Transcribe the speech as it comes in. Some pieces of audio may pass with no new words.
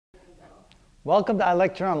Welcome to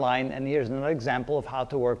iLecture Online, and here's another example of how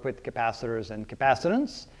to work with capacitors and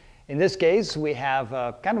capacitance. In this case, we have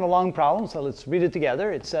kind of a long problem, so let's read it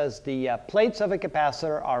together. It says the plates of a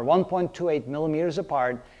capacitor are 1.28 millimeters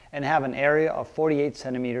apart and have an area of 48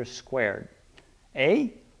 centimeters squared.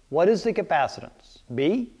 A, what is the capacitance?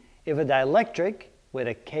 B, if a dielectric with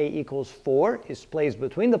a K equals 4 is placed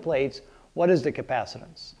between the plates, what is the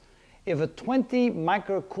capacitance? If a 20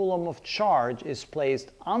 microcoulomb of charge is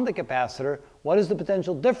placed on the capacitor, what is the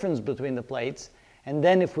potential difference between the plates? And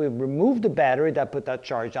then if we remove the battery that put that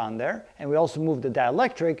charge on there, and we also move the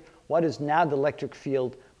dielectric, what is now the electric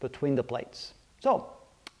field between the plates? So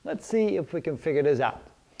let's see if we can figure this out.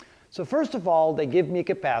 So first of all, they give me a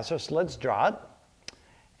capacitor, so let's draw it.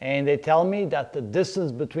 And they tell me that the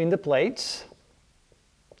distance between the plates,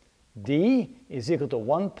 D, is equal to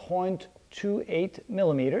 1.28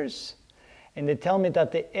 millimeters. And they tell me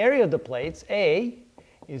that the area of the plates, A,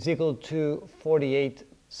 is equal to 48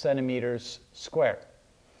 centimeters squared.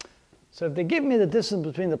 So if they give me the distance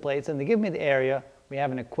between the plates and they give me the area, we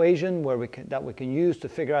have an equation that we can use to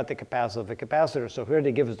figure out the capacitance of a capacitor. So here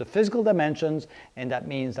they give us the physical dimensions, and that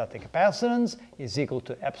means that the capacitance is equal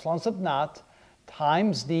to epsilon sub naught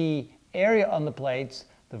times the area on the plates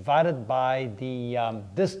divided by the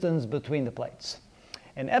distance between the plates.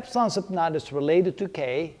 And epsilon sub naught is related to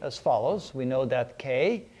K as follows. We know that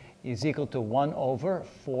K is equal to 1 over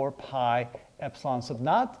 4 pi epsilon sub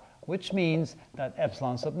naught, which means that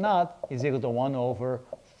epsilon sub naught is equal to 1 over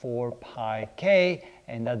 4 pi K,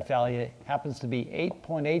 and that value happens to be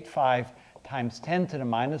 8.85 times 10 to the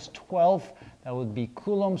minus 12. That would be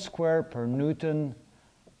coulomb squared per Newton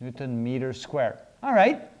meter squared. All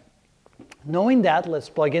right. Knowing that, let's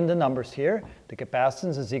plug in the numbers here. The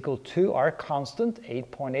capacitance is equal to our constant,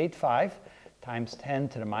 8.85 times 10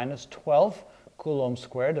 to the minus 12 coulomb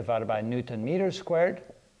squared divided by Newton meter squared.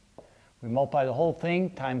 We multiply the whole thing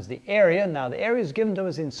times the area. Now the area is given to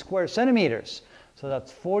us in square centimeters. So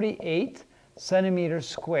that's 48 centimeters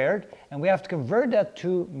squared. And we have to convert that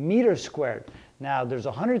to meters squared. Now there's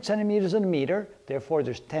 100 centimeters in a meter. Therefore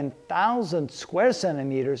there's 10,000 square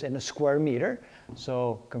centimeters in a square meter.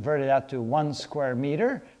 So converted that to 1 square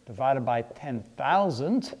meter divided by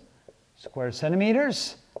 10,000 square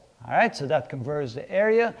centimeters. All right, so that converts the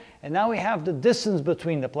area. And now we have the distance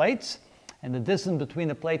between the plates. And the distance between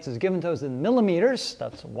the plates is given to us in millimeters.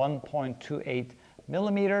 That's 1.28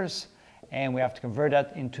 millimeters. And we have to convert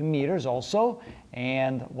that into meters also.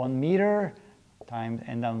 And 1 meter times,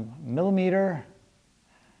 and then millimeter.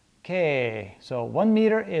 Okay, so 1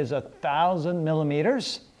 meter is 1,000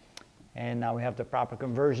 millimeters. And now we have the proper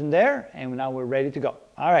conversion there. And now we're ready to go.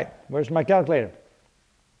 All right, where's my calculator?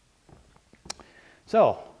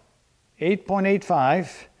 So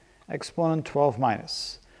 8.85 exponent 12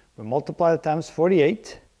 minus. We multiply that times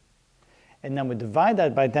 48, and then we divide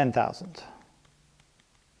that by 10,000.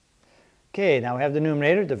 Okay, now we have the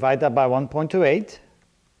numerator, divide that by 1.28,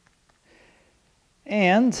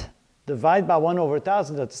 and divide by 1 over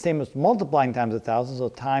 1,000, that's the same as multiplying times 1,000, so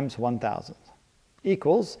times 1,000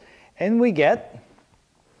 equals, and we get,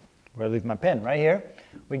 where I leave my pen, right here,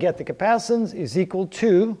 we get the capacitance is equal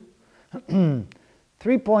to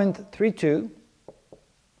 3.32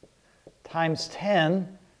 times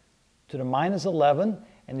 10 to the minus 11,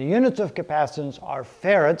 and the units of capacitance are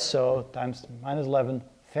farads, so times minus 11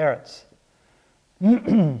 farads.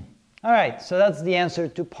 All right, so that's the answer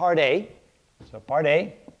to part A. So part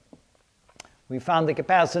A, we found the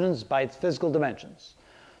capacitance by its physical dimensions.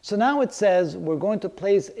 So now it says we're going to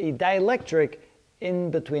place a dielectric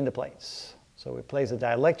in between the plates. So we place a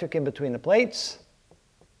dielectric in between the plates.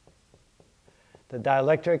 The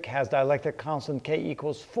dielectric has dielectric constant K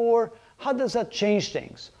equals 4. How does that change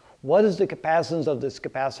things? What is the capacitance of this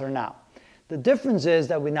capacitor now? The difference is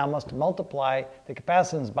that we now must multiply the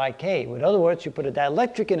capacitance by K. In other words, you put a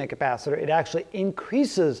dielectric in a capacitor, it actually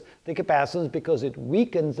increases the capacitance because it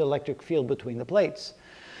weakens the electric field between the plates.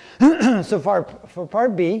 So for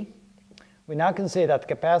part B, we now can say that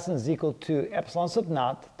the capacitance is equal to epsilon sub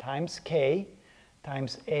naught times K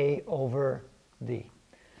times A over D.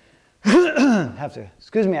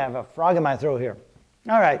 Excuse me, I have a frog in my throat here.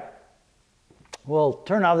 All right. We'll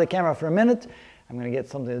turn off the camera for a minute. I'm going to get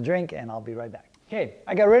something to drink, and I'll be right back. Okay,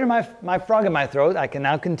 I got rid of my frog in my throat. I can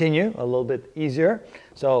now continue a little bit easier.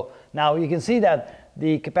 So now you can see that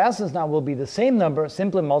the capacitance now will be the same number,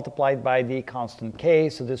 simply multiplied by the constant K.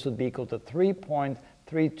 So this would be equal to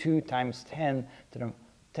 3.32 times 10 to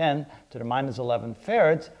the minus 11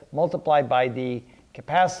 farads, multiplied by the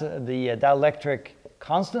dielectric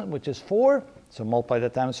constant, which is 4. So multiply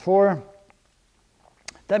that times 4.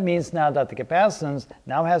 That means now that the capacitance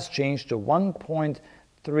now has changed to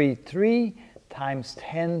 1.33 times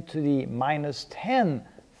 10 to the minus 10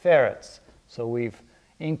 farads. So we've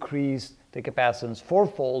increased the capacitance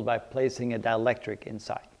fourfold by placing a dielectric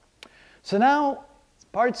inside. So now,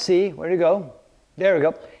 part C, where'd it go? There we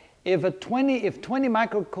go. If 20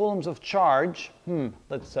 microcoulombs of charge,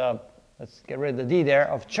 let's get rid of the D there,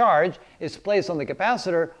 of charge is placed on the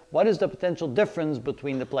capacitor, what is the potential difference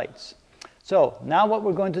between the plates? So now what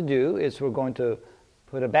we're going to do is we're going to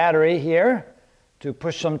put a battery here to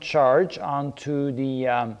push some charge onto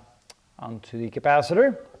the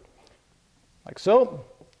capacitor, like so.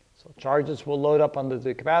 So charges will load up onto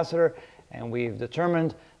the capacitor, and we've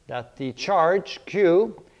determined that the charge,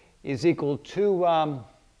 Q, is equal to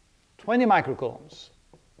 20 microcoulombs.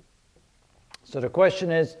 So the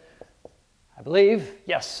question is, I believe,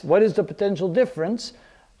 yes, what is the potential difference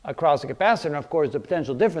across the capacitor? And of course, the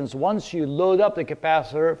potential difference, once you load up the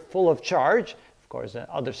capacitor full of charge, of course, the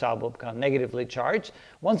other side will become negatively charged.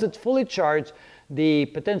 Once it's fully charged, the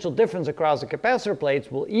potential difference across the capacitor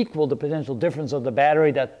plates will equal the potential difference of the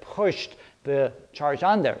battery that pushed the charge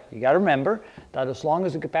on there. You got to remember that as long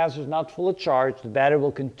as the capacitor is not full of charge, the battery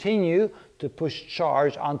will continue to push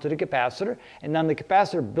charge onto the capacitor, and then the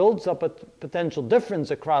capacitor builds up a potential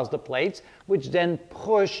difference across the plates, which then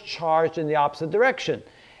push charge in the opposite direction.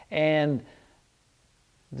 And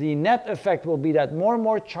the net effect will be that more and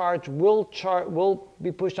more charge will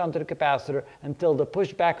be pushed onto the capacitor until the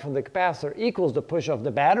pushback from the capacitor equals the push of the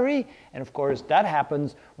battery. And of course, that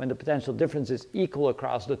happens when the potential difference is equal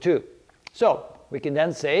across the two. So we can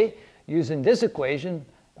then say, using this equation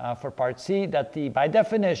for part C, that by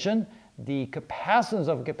definition, the capacitance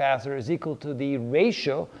of a capacitor is equal to the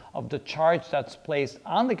ratio of the charge that's placed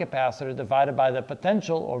on the capacitor divided by the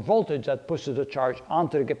potential or voltage that pushes the charge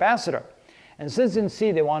onto the capacitor. And since in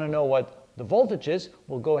C they want to know what the voltage is,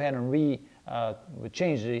 we'll go ahead and we'll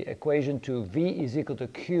change the equation to V is equal to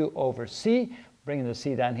Q over C, bringing the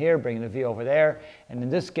C down here, bringing the V over there. And in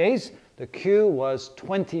this case, the Q was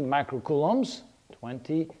 20 microcoulombs,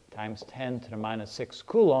 20 times 10 to the minus 6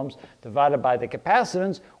 coulombs, divided by the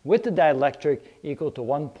capacitance with the dielectric equal to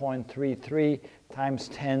 1.33 times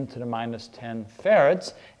 10 to the minus 10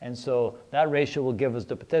 farads. And so that ratio will give us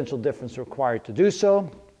the potential difference required to do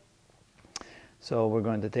so. So we're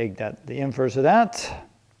going to take the inverse of that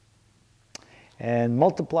and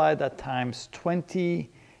multiply that times 20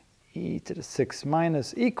 e to the 6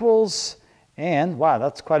 minus equals, and wow,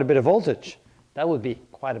 that's quite a bit of voltage. That would be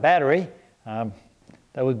quite a battery.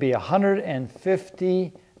 That would be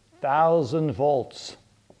 150,000 volts.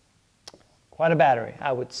 Quite a battery.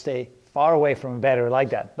 I would stay far away from a battery like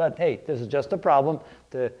that. But hey, this is just a problem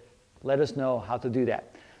to let us know how to do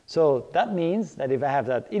that. So that means that if I have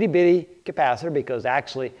that itty bitty capacitor, because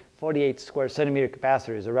actually 48 square centimeter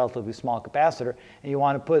capacitor is a relatively small capacitor, and you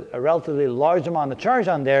want to put a relatively large amount of charge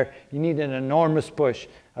on there, you need an enormous push,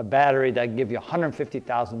 a battery that gives you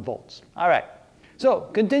 150,000 volts. All right, so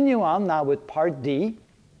continue on now with part D.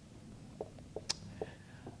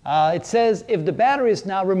 It says if the battery is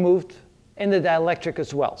now removed in the dielectric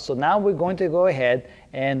as well. So now we're going to go ahead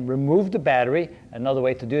and remove the battery. Another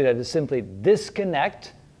way to do that is simply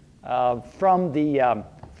disconnect from the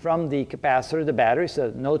capacitor, the battery, so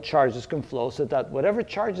that no charges can flow, so that whatever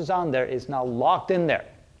charge is on there is now locked in there.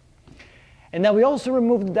 And then we also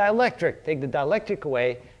remove the dielectric, take the dielectric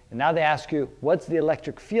away, and now they ask you, what's the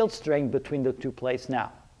electric field strength between the two plates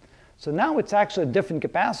now? So now it's actually a different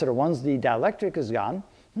capacitor. Once the dielectric is gone,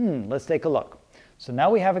 let's take a look. So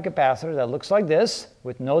now we have a capacitor that looks like this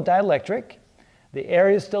with no dielectric. The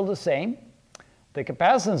area is still the same. The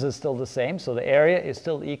capacitance is still the same, so the area is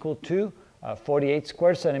still equal to 48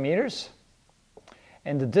 square centimeters.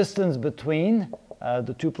 And the distance between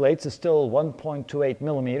the two plates is still 1.28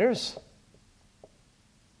 millimeters.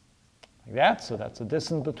 Like that, so that's the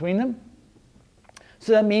distance between them.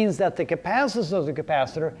 So that means that the capacitance of the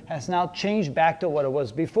capacitor has now changed back to what it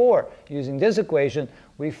was before. Using this equation,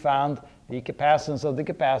 we found the capacitance of the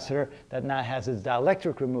capacitor that now has its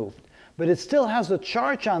dielectric removed. But it still has the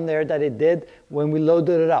charge on there that it did when we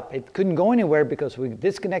loaded it up. It couldn't go anywhere because we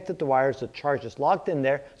disconnected the wires, the charge is locked in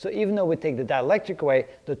there. So even though we take the dielectric away,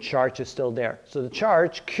 the charge is still there. So the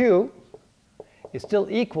charge, Q, is still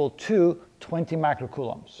equal to 20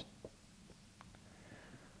 microcoulombs.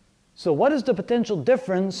 So what is the potential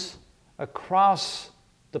difference across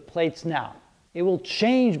the plates now? It will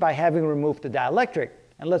change by having removed the dielectric,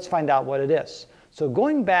 and let's find out what it is. So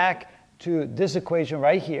going back to this equation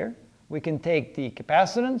right here, we can take the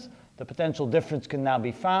capacitance, the potential difference can now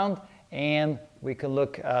be found, and we can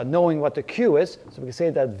look, knowing what the Q is, so we can say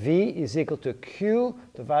that V is equal to Q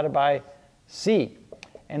divided by C.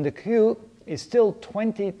 And the Q is still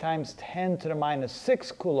 20 times 10 to the minus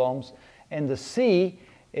 6 coulombs, And the C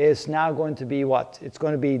is now going to be what? It's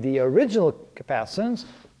going to be the original capacitance,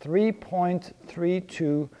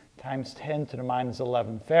 3.32 times 10 to the minus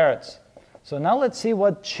 11 farads. So now let's see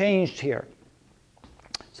what changed here.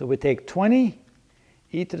 So we take 20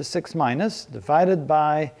 e to the 6 minus divided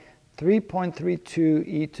by 3.32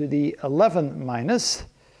 e to the 11 minus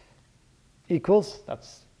equals,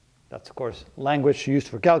 that's of course language used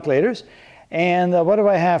for calculators. And what do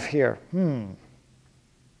I have here? My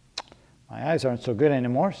eyes aren't so good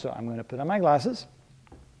anymore, so I'm going to put on my glasses.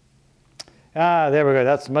 There we go,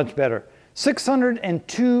 that's much better.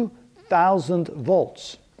 602,000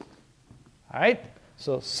 volts. All right,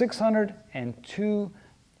 so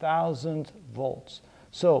 602,000 volts.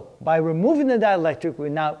 So by removing the dielectric, we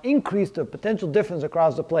now increase the potential difference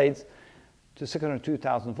across the plates to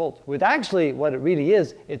 602,000 volts. With actually what it really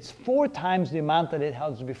is, it's 4 times the amount that it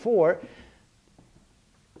has before,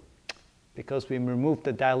 because we removed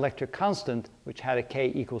the dielectric constant, which had a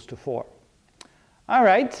K equals to 4. All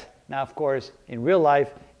right, now of course, in real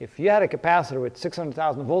life, if you had a capacitor with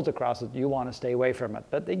 600,000 volts across it, you want to stay away from it.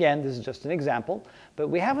 But again, this is just an example. But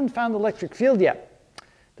we haven't found the electric field yet.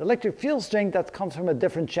 The electric field strength, that comes from a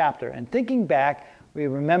different chapter. And thinking back, we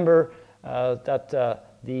remember that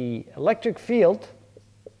the electric field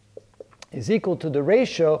is equal to the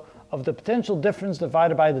ratio of the potential difference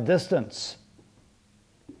divided by the distance.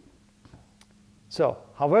 So,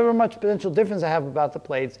 however much potential difference I have about the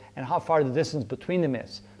plates and how far the distance between them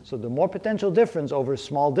is. So the more potential difference over a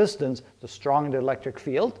small distance, the stronger the electric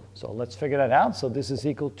field. So let's figure that out. So this is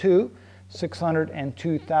equal to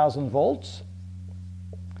 602,000 volts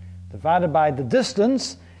divided by the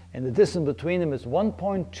distance, and the distance between them is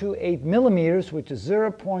 1.28 millimeters, which is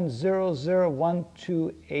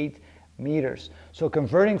 0.00128 meters. So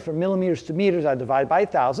converting from millimeters to meters, I divide by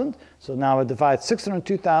 1,000. So now I divide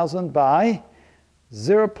 602,000 by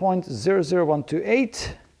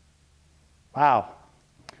 0.00128. Wow.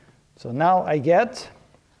 So now I get,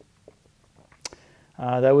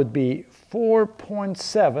 that would be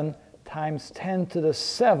 4.7 times 10 to the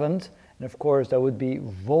 7th. And of course, that would be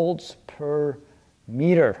volts per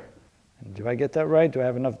meter. And do I get that right? Do I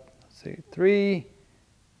have enough? Let's see, 3,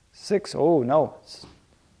 6. Oh, no.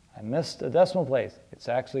 I missed a decimal place. It's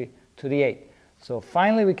actually to the 8. So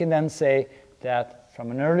finally, we can then say that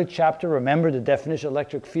from an early chapter, remember the definition of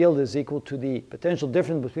electric field is equal to the potential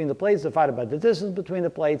difference between the plates divided by the distance between the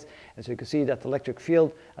plates. And so you can see that the electric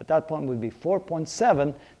field at that point would be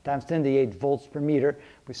 4.7 times 10 to the 8 volts per meter.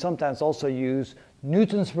 We sometimes also use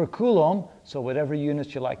newtons per coulomb, so whatever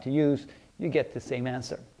units you like to use, you get the same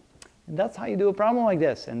answer. And that's how you do a problem like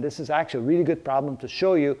this. And this is actually a really good problem to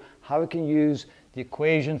show you how we can use the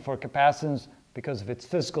equation for capacitance because of its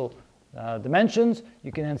physical dimensions.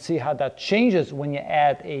 You can then see how that changes when you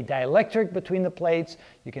add a dielectric between the plates.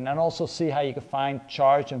 You can then also see how you can find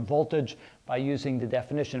charge and voltage by using the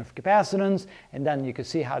definition of capacitance. And then you can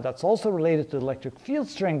see how that's also related to the electric field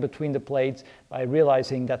strength between the plates by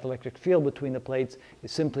realizing that the electric field between the plates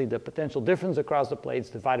is simply the potential difference across the plates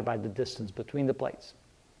divided by the distance between the plates.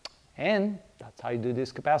 And that's how you do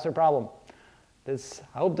this capacitor problem. I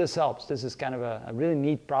hope this helps. This is kind of a really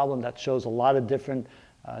neat problem that shows a lot of different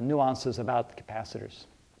nuances about capacitors.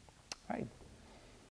 All right.